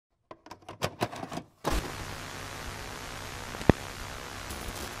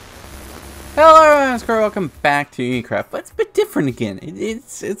Hello everyone, it's Coryrat. Welcome back to UnityCraft, but it's a bit different again.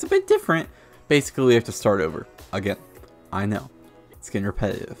 It's a bit different. Basically, we have to start over again. I know, it's getting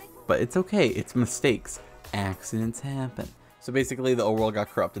repetitive, but it's okay. It's mistakes. Accidents happen. So basically, the overworld got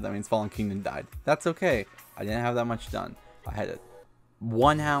corrupted. That means Fallen Kingdom died. That's okay. I didn't have that much done. I had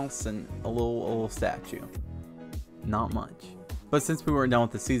one house and a little statue. Not much. But since we weren't done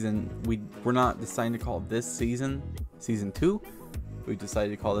with the season, we're not deciding to call this season Season 2. We decided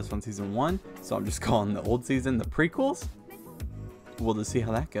to call this one Season 1, so I'm just calling the old season the prequels. We'll just see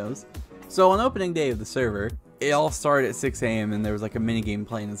how that goes. So on opening day of the server, it all started at 6 AM and there was like a mini game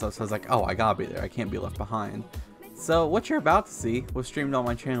playing and stuff, so I was like, oh, I gotta be there, I can't be left behind. So what you're about to see was streamed on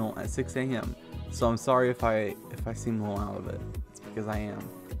my channel at 6 AM. So I'm sorry if I seem a little out of it. It's because I am.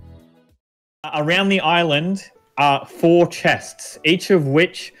 Around the island are 4 chests, each of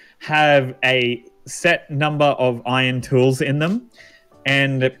which have a set number of iron tools in them,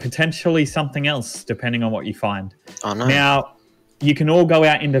 and potentially something else depending on what you find. Oh no. Now, you can all go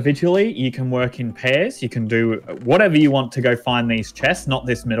out individually, you can work in pairs, you can do whatever you want to go find these chests, not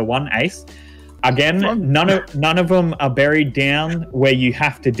this middle one, Ace. Again, none of them are buried down where you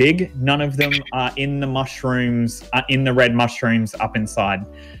have to dig. None of them are in the mushrooms, in the red mushrooms up inside.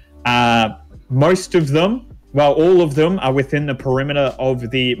 Most of them, well, all of them are within the perimeter of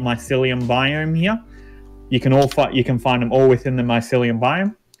the mycelium biome here. You can find them all within the mycelium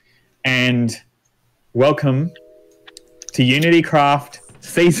biome. And welcome to UnityCraft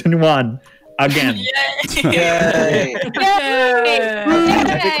Season 1 again. Yay!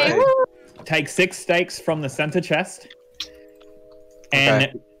 Yay! Take 6 steaks from the center chest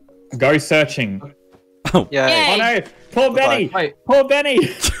and go searching. Oh, Yay! Oh no! Poor Benny! Wait. Poor Benny!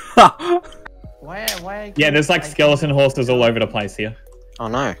 Why? Yeah, there's like skeleton horses all over the place here. Oh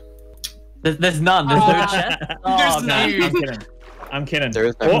no. There's none. There's no chest. There's No, none. I'm kidding. I'm kidding. There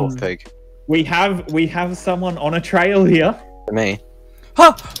is no wolf pig. We have someone on a trail here. For me.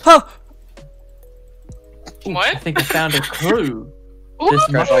 Ha! Ha! I What? think I found a clue. Ooh. This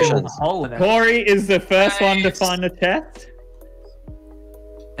mushroom Congratulations. hole in it. Corey is the first one to Nice. find the chest.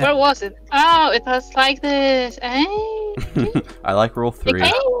 Where was it? Oh, it was like this. Eh? I like rule 3.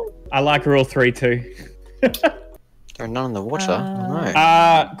 Okay. I like rule 3 too. There are none in the water. Oh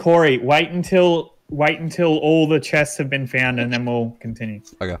no. Corey, wait until all the chests have been found, and then we'll continue.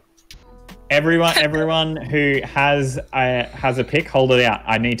 Okay. Everyone who has a pick, hold it out.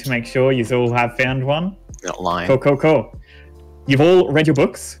 I need to make sure you all have found one. Not lying. Cool. You've all read your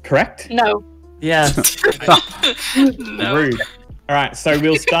books, correct? No. Yes. No. Rude. All right, so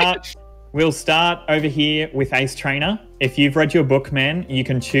we'll start. We'll start over here with Ace Trainer. If you've read your book, man, you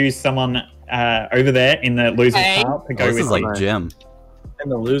can choose someone over there in the losers Okay. pile to Oh, go this with. is like you. Jim. In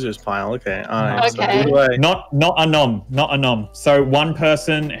the losers pile. Okay. All right. Okay. So who do I- Not a nom. So one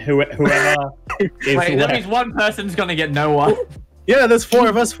person whoever is Wait, that left. means one person's gonna get no one. Yeah, there's 4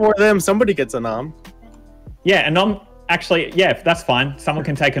 of us, 4 of them. Somebody gets a nom. Yeah, a nom. Actually, yeah, that's fine. Someone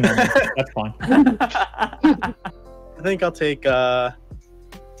can take a nom. That's fine. I think I'll take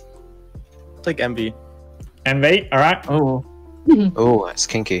MV. MV, all right. Oh. Oh, that's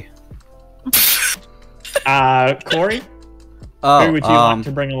kinky. Corey, Oh, who would you like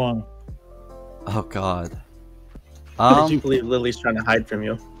to bring along? Oh god. Did you believe Lily's trying to hide from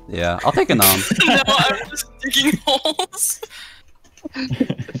you? Yeah, I'll take a nom. No, I'm just digging holes. All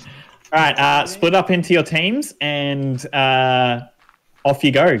right, split up into your teams and off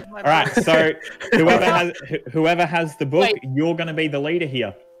you go. All right, so whoever has the book, Wait. you're going to be the leader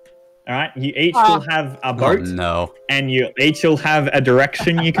here. All right, you each will have a Oh boat, no. and you each will have a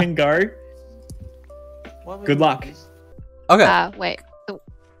direction you can go. Good luck. Okay. Wait.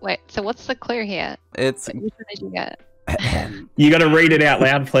 So what's the clue here? It's Which one did you get? You got to read it out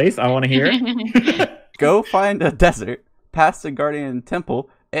loud, please. I want to hear it. go find a desert, past a guardian temple.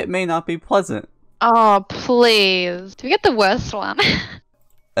 It may not be pleasant. Oh, please. Do we get the worst one?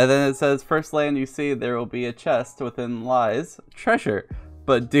 And then it says, first land you see, there will be a chest within lies treasure.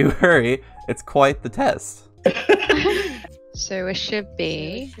 But do hurry, it's quite the test. So it should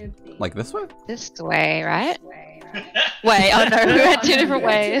be Like this way? this way, right? Wait, oh no, we went 2 different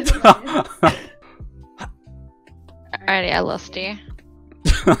ways. Alrighty, I lost you.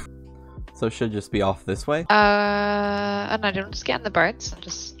 So it should just be off this way? Oh no, don't just get in the boats and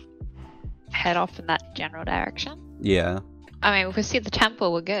just head off in that general direction. Yeah. I mean, if we see the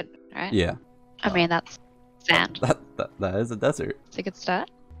temple, we're good, right? Yeah. I mean, that's sand. That is a desert. It's a good start.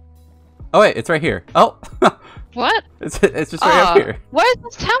 Oh wait, it's right here. Oh! What? it's just right up here. Where's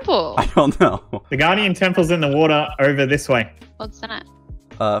this temple? I don't know. The Guardian Temple's in the water over this way. What's in it?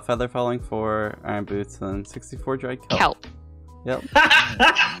 Feather falling 4, iron boots, and 64 dried kelp. Kelp. Yep.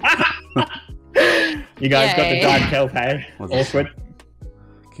 You guys got the Yay. dive kelp, hey? Was it? Awkward.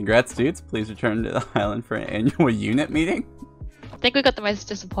 Congrats, dudes. Please return to the island for an annual unit meeting. I think we got the most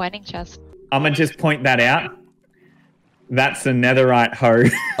disappointing chest. I'm gonna just point that out. That's a netherite hoe.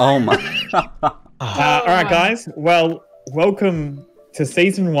 Oh my. Alright, guys. Well, welcome to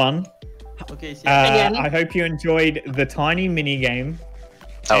season 1. Okay, so Again. I hope you enjoyed the tiny mini game.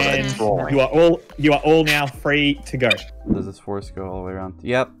 That was And enthralling. you are all now free to go. Does this forest go all the way around?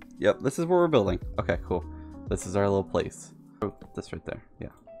 Yep. This is where we're building. Okay, cool. This is our little place. Oh, this right there. Yeah.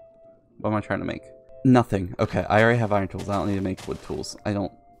 What am I trying to make? Nothing. Okay, I already have iron tools. I don't need to make wood tools. I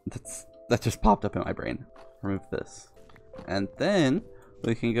don't. That just popped up in my brain. Remove this. And then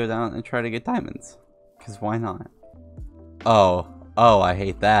we can go down and try to get diamonds. Because why not? Oh, I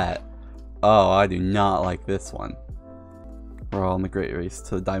hate that. Oh, I do not like this one. We're all in the great race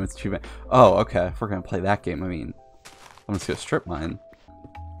to the diamonds achievement. Oh, okay. If we're going to play that game, I mean, I'm just going to strip mine.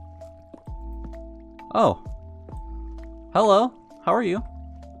 Oh. Hello. How are you?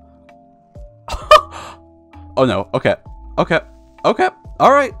 Oh no. Okay.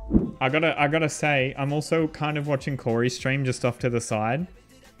 All right. I gotta say, I'm also kind of watching Corey's stream just off to the side,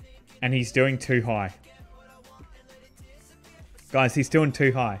 and he's doing too high. Guys, he's doing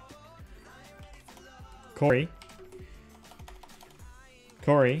too high. Corey,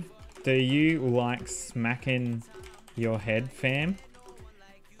 do you like smacking your head, fam?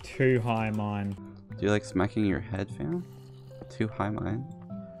 Too high, mine. Do you like smacking your head, fam? Too high, mine.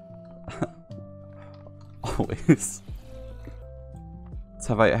 Always.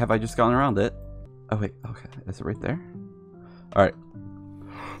 So have I just gone around it? Oh wait, okay. Is it right there? Alright.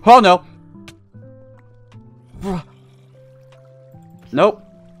 Oh no! Nope.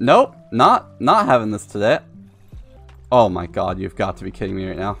 Not having this today. Oh my god, you've got to be kidding me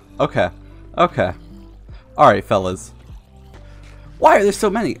right now. Okay. Alright, fellas. Why are there so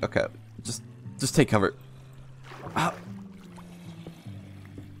many? Okay. Just take cover.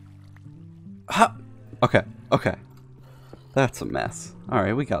 Okay. That's a mess.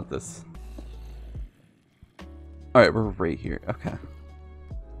 Alright, we got this. Alright, we're right here. Okay.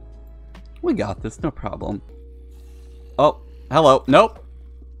 We got this, no problem. Oh, hello. Nope.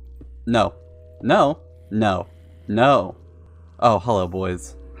 No. Oh, hello,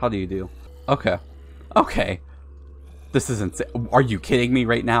 boys. How do you do? Okay. This is insane. Are you kidding me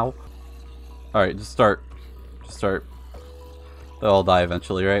right now? Alright, just start. They'll all die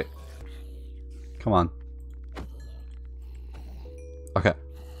eventually, right? Come on.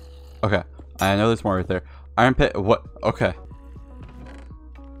 Okay. I know there's more right there. Iron pit. What? Okay.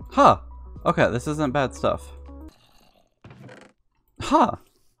 Huh. Okay, this isn't bad stuff. Huh.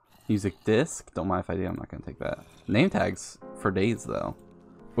 Music disc. Don't mind if I do. I'm not gonna take that. Name tags for days though.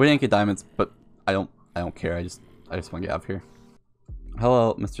 We didn't get diamonds, but I don't care. I just want to get out of here.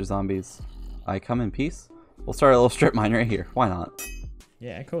 Hello, Mr. Zombies. I come in peace. We'll start a little strip mine right here. Why not?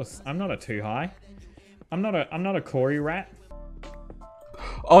 Yeah, of course. I'm not a too high. I'm not a Coryrat.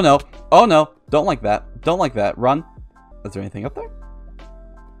 Oh no! Don't like that. Run. Is there anything up there?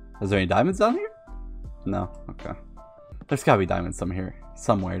 Is there any diamonds down here? No. Okay. There's gotta be diamonds somewhere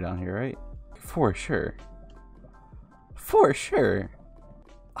down here, right? For sure.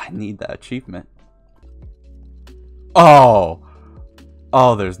 I need that achievement. Oh,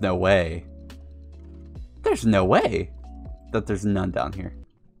 there's no way. There's no way that there's none down here.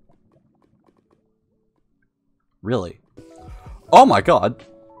 Really? Oh my god.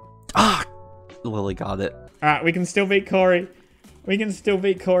 Ah! Lily got it. Alright, we can still beat Corey.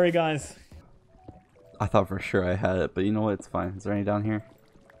 Guys. I thought for sure I had it, but you know what? It's fine. Is there any down here?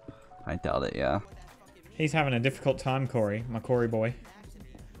 I doubt it, yeah. He's having a difficult time, Corey. My Corey boy.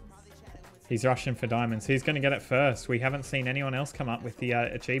 He's rushing for diamonds. He's going to get it first. We haven't seen anyone else come up with the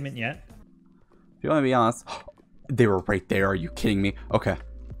achievement yet. If you want to be honest, they were right there. Are you kidding me? Okay.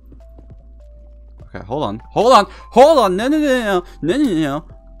 Okay, hold on. No.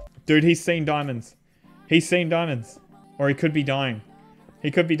 Dude, he's seen diamonds. Or he could be dying. He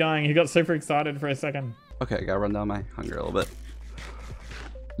got super excited for a second. Okay, I gotta run down my hunger a little bit.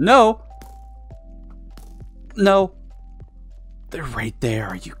 No! They're right there.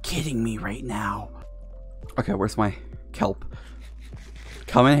 Are you kidding me right now? Okay, where's my kelp?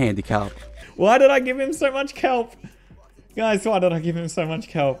 Come in handy, kelp. Why did I give him so much kelp? Guys, why did I give him so much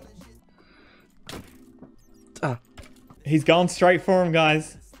kelp? He's going straight for him,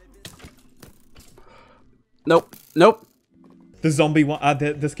 guys. Nope. The zombie one,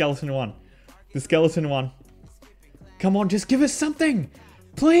 the skeleton one. Come on, just give us something.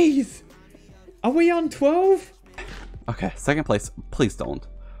 Please. Are we on 12? Okay, second place. Please don't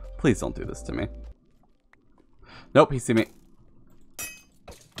do this to me. Nope, he see me.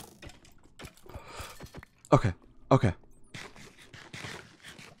 Okay. Okay.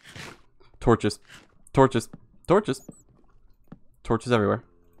 Torches. Torches. Torches. Torches everywhere.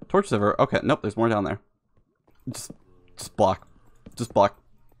 Torches everywhere. Okay, nope, there's more down there. Just block. Just block.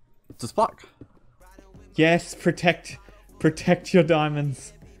 Just block. Yes, protect your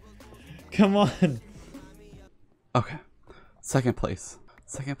diamonds. Come on. Okay. Second place.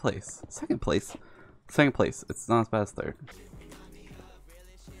 Second place. Second place. Second place. It's not as bad as third.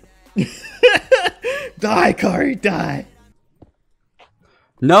 Die, Cory, die.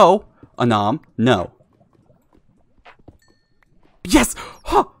 No, Anam, no. Yes!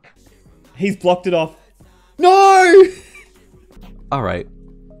 Huh! He's blocked it off. No! Alright.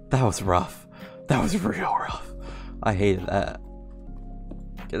 That was rough. That was real rough. I hated that.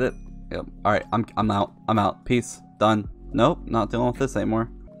 Get it? Yep. Alright, I'm out. I'm out. Peace. Done. Nope, not dealing with this anymore.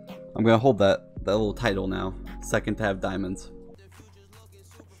 I'm gonna hold that little title now. Second to have diamonds.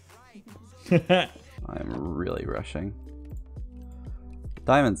 I'm really rushing.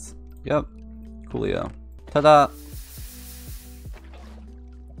 Diamonds. Yep. Coolio. Ta-da!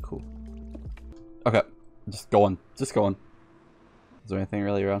 Cool. Okay. Just going. Just going. Is there anything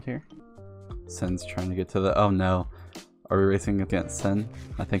really around here? Sin's trying to get to the... Oh no. Are we racing against Sin?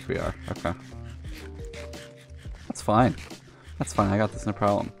 I think we are. Okay. That's fine. That's fine. I got this, no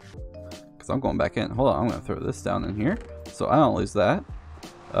problem. Because I'm going back in. Hold on. I'm going to throw this down in here so I don't lose that.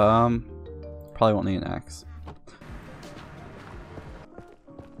 Probably won't need an axe.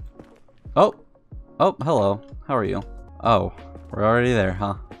 Oh! Oh, hello. How are you? Oh, we're already there,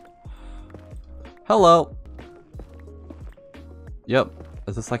 huh? Hello! Yep.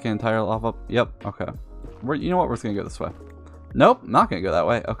 Is this like an entire lava? Yep, okay. You know what? We're just gonna go this way. Nope, not gonna go that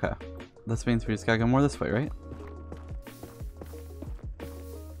way. Okay. This means we just gotta go more this way, right?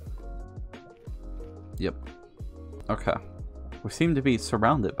 Yep. Okay. We seem to be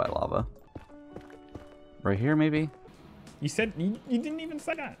surrounded by lava. Right here, maybe? You said... You didn't even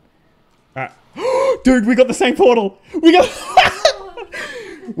say that. Alright. Dude, we got the same portal! We got...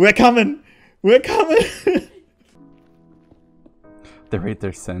 We're coming! We're coming! They're right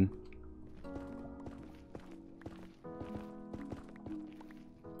there, Sin.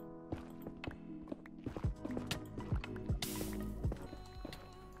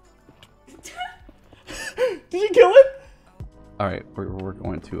 Did you kill it? Alright, we're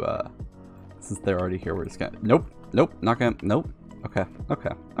going to, since they're already here, we're just gonna... Nope, nope, not gonna... Nope. Okay,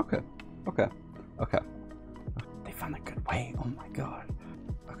 okay, okay, okay, okay. They found a good way, oh my god.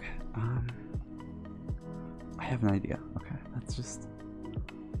 Okay, I have an idea. Okay, let's just...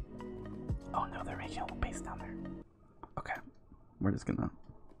 Oh no, they're making a little base down there. Okay, we're just gonna...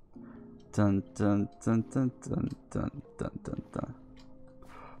 Dun dun dun dun dun dun dun dun dun.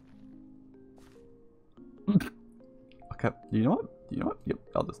 Okay, you know what? You know what? Yep,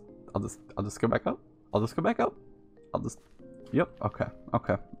 I'll just go back up. I'll just go back up. Yep, okay,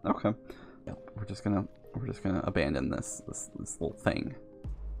 okay, okay. Yep, we're just gonna abandon this little thing.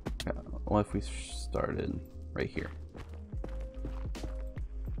 Okay, what if we started right here?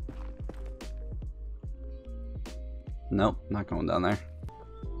 Nope, not going down there.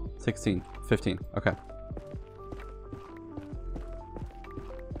 16, 15, okay.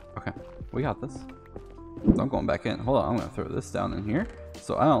 Okay, we got this. So I'm going back in. Hold on, I'm gonna throw this down in here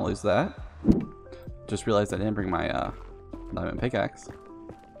so I don't lose that. Just realized I didn't bring my diamond pickaxe.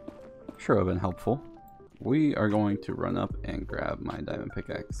 Sure would have been helpful. We are going to run up and grab my diamond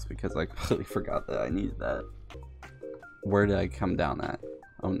pickaxe because I completely forgot that I needed that. Where did I come down at?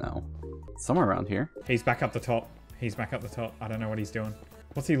 Oh no. Somewhere around here. He's back up the top. He's back up the top. I don't know what he's doing.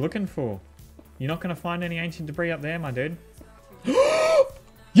 What's he looking for? You're not going to find any ancient debris up there, my dude.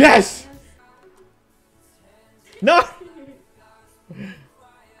 Yes! No!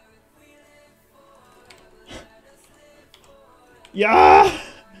 Yeah!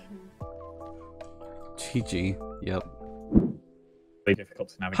 GG. Yep. Very difficult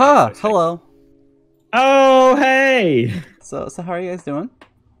to navigate. Ha! Hello. Oh, hey! So how are you guys doing?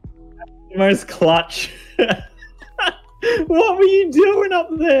 Most clutch. What were you doing up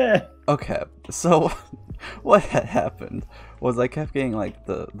there? Okay, so what had happened was I kept getting like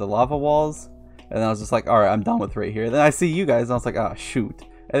the lava walls, and I was just like, all right, I'm done with right here. Then I see you guys, and I was like, ah, shoot.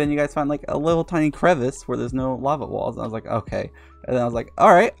 And then you guys find like a little tiny crevice where there's no lava walls, and I was like, okay. And then I was like,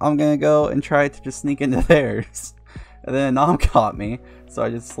 all right, I'm gonna go and try to just sneak into theirs. And then Nom caught me, so I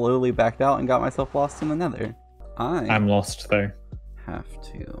just slowly backed out and got myself lost in the nether. I'm lost though. Have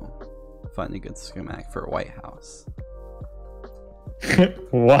to find a good schematic for a White House.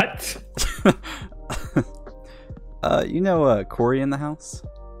 What? You know Cory in the house?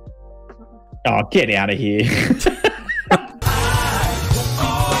 Oh, get out of here.